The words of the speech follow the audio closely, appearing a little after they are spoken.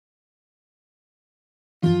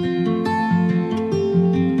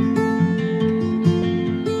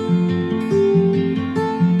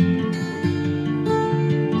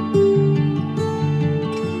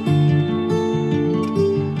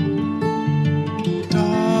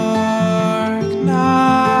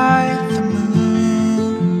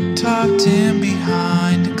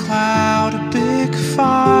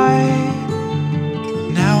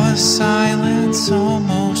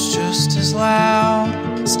speakers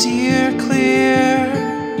loud, steer clear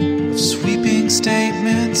of sweeping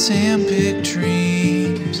statements and big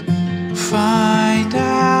dreams. Find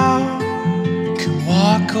out, can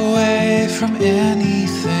walk away from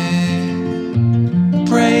anything.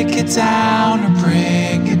 Break it down or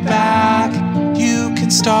bring it back. You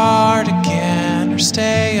can start again or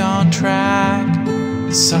stay on track.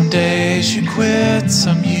 Some days you quit,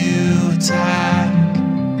 some you attack.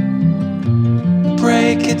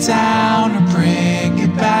 Break it down or bring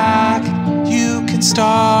it back. You can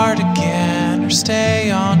start again or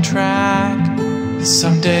stay on track.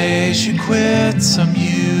 Some days you quit, some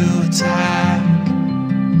you attack.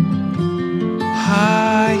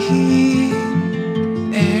 High heat,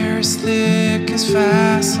 air as thick as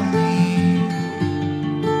Vaseline.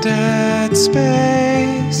 Dead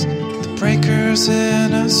space, the breakers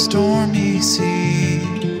in a stormy sea.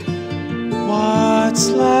 What's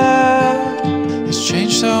left has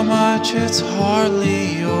changed so much it's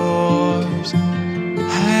hardly yours.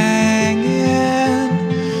 Hang in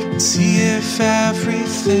and see if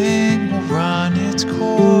everything will run its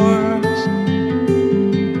course.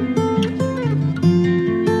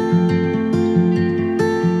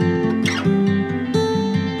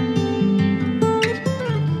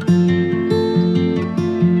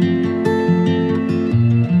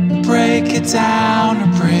 Break it down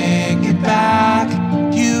or bring it back.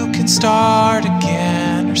 You can start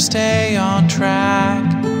again or stay on track.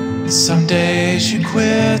 Some days you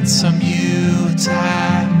quit, some you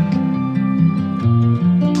attack.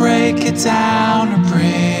 Break it down or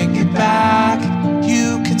bring it back.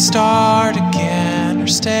 You can start again or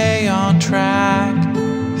stay on track.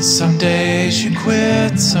 Some days you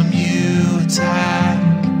quit, some you attack.